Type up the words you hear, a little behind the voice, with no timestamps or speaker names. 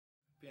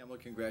Pamela,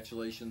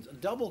 congratulations,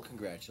 double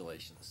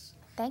congratulations.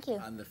 Thank you.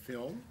 On the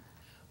film,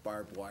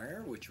 Barb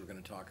Wire, which we're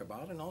going to talk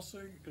about, and also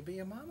you're going to be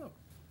a mama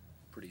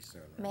pretty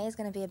soon. Right? May is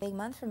going to be a big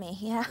month for me,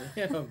 yeah.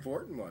 Yeah,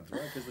 important month,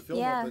 right? Because the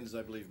film opens,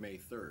 I believe, May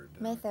 3rd.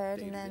 May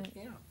 3rd, and then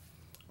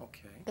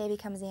okay. Baby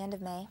comes the end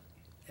of May.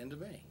 End of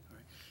May, all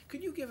right.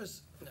 Could you give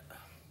us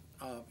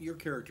your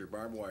character,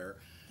 Barb Wire?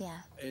 Yeah.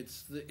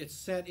 It's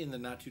set in the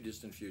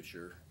not-too-distant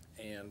future,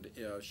 and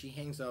she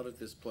hangs out at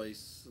this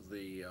place,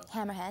 the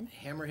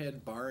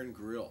Hammerhead Bar and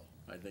Grill,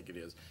 I think it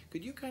is.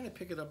 Could you kind of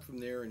pick it up from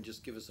there and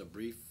just give us a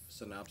brief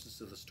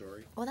synopsis of the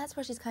story? Well, that's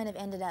where she's kind of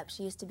ended up.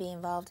 She used to be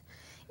involved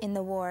in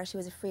the war. She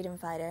was a freedom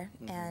fighter,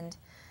 and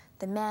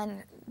the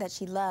man that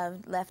she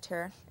loved left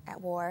her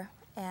at war,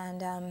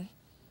 and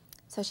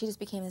so she just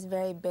became this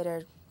very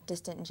bitter,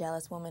 distant, and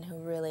jealous woman who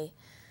really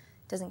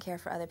doesn't care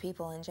for other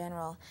people in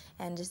general,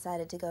 and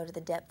decided to go to the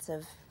depths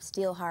of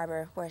Steel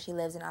Harbor, where she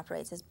lives and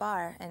operates this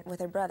bar, and with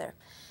her brother.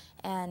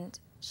 And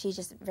she's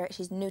just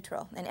she's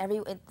neutral, and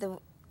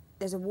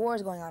there's a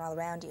wars going on all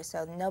around you,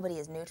 so nobody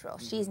is neutral.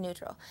 She's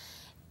neutral,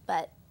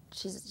 but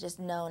she's just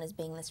known as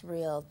being this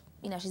real,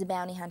 you know, she's a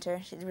bounty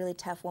hunter. She's a really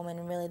tough woman,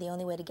 and really the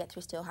only way to get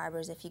through Steel Harbor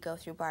is if you go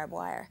through barbed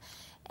wire.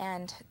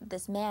 And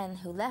this man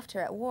who left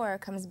her at war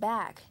comes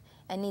back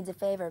and needs a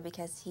favor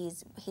because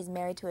he's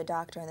married to a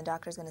doctor, and the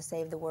doctor's going to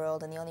save the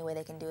world, and the only way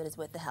they can do it is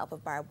with the help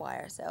of barbed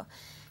wire. So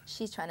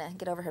she's trying to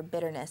get over her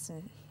bitterness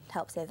and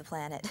help save the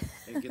planet.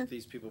 And get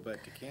these people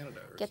back to Canada.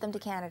 Get them to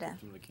Canada.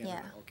 Get them to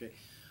Canada. Yeah. Okay.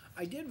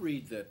 I did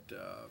read that,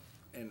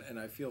 and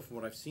I feel from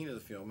what I've seen of the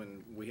film,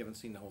 and we haven't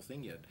seen the whole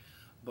thing yet,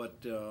 but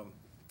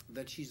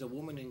that she's a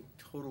woman in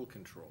total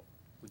control.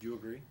 Would you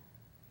agree?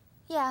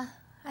 Yeah,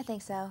 I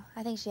think so.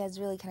 I think she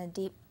has really kind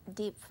of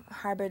deep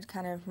harbored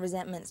kind of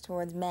resentments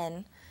towards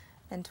men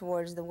and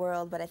towards the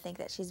world, but I think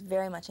that she's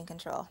very much in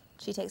control.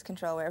 She takes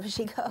control wherever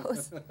she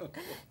goes,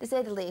 to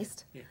say the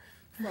least. Yeah.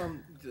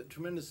 From the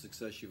tremendous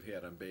success you've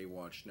had on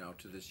Baywatch now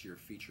to this year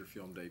feature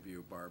film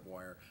debut, Barb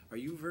Wire, are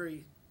you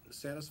very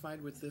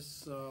satisfied with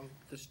this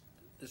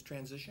this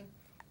transition?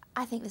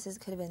 I think this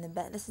could have been the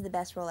best. This is the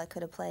best role I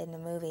could have played in a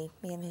movie.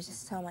 I mean, it was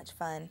just so much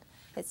fun.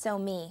 It's so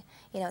me.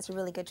 You know, it's a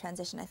really good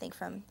transition, I think,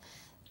 from...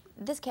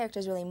 This character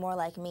is really more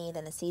like me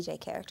than the CJ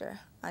character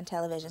on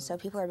television, so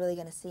people are really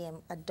going to see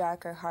a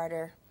darker,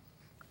 harder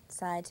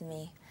side to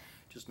me.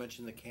 Just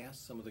mention the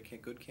cast, some of the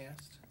good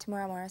cast.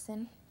 Tamara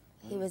Morrison.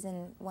 He was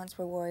in Once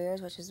We're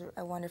Warriors, which is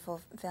a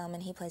wonderful film,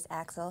 and he plays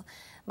Axel.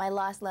 My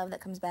lost love that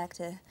comes back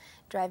to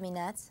drive me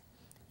nuts.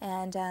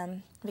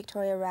 And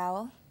Victoria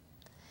Rowell,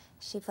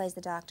 she plays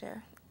the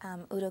doctor.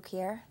 Udo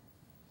Kier.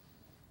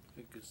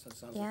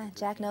 Yeah,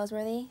 Jack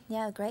Noseworthy.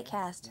 Yeah, great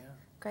cast. Yeah.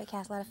 Great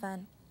cast, a lot of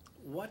fun.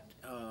 What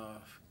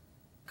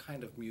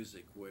kind of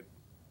music would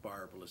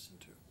Barb listen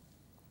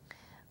to?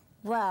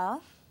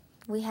 Well,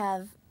 we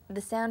have...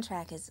 The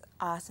soundtrack is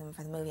awesome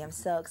for the movie. I'm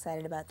so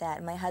excited about that.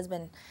 And my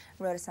husband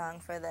wrote a song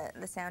for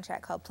the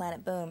soundtrack called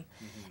Planet Boom.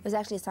 It was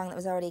actually a song that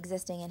was already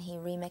existing, and he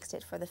remixed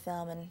it for the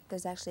film. And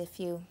there's actually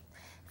a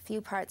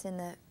few parts in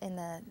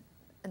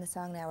the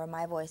song now where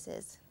my voice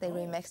is. They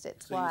remixed it.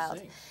 It's wild. You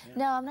sing, yeah.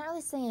 No, I'm not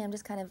really singing. I'm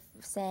just kind of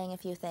saying a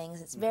few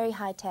things. It's very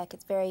high tech.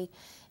 It's very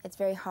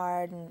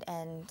hard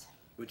and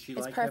would she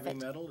it's like perfect. Heavy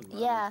metal? And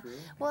yeah.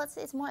 Well,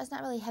 it's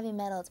not really heavy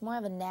metal. It's more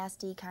of a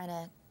nasty kind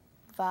of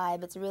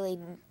vibe. It's really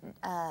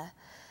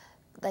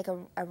like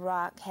a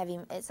rock heavy.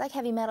 It's like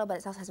heavy metal, but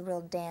it also has a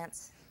real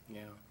dance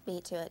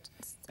beat to it.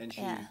 And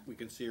we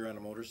can see her on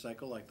a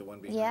motorcycle like the one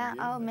behind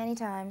you. Oh, many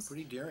times.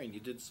 Pretty daring. You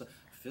did some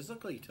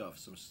physically tough,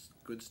 some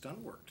good stunt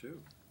work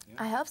too.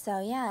 Yeah. I hope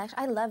so. Yeah,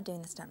 actually, I love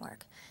doing the stunt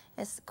work.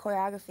 It's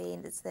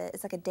choreography.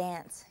 It's like a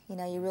dance. You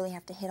know, you really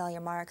have to hit all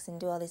your marks and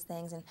do all these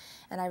things, and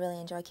I really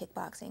enjoy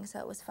kickboxing, so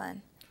it was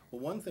fun.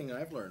 Well, one thing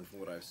I've learned from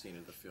what I've seen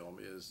in the film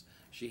is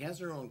she has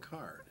her own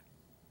card.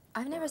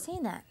 I've never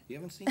seen that. You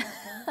haven't seen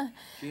that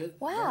card?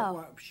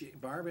 Wow.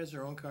 Barb has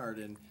her own card,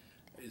 and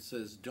it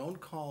says, "Don't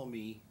call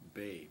me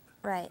babe."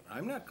 Right.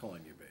 I'm not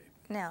calling you babe.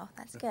 No,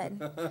 that's good.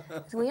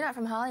 Well, you're not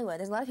from Hollywood.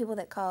 There's a lot of people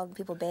that call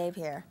people babe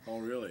here. Oh,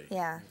 really?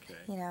 Yeah. Okay.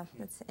 You know,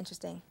 it's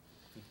interesting.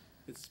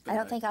 I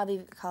don't think I'll be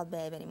called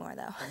babe anymore,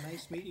 though. Well,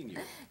 nice meeting you.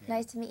 Yeah.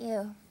 Nice to meet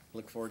you.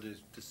 Look forward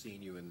to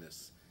seeing you in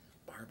this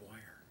Barb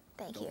Wire.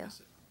 Thank Don't you.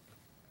 miss it.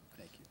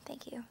 Thank you.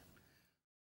 Thank you.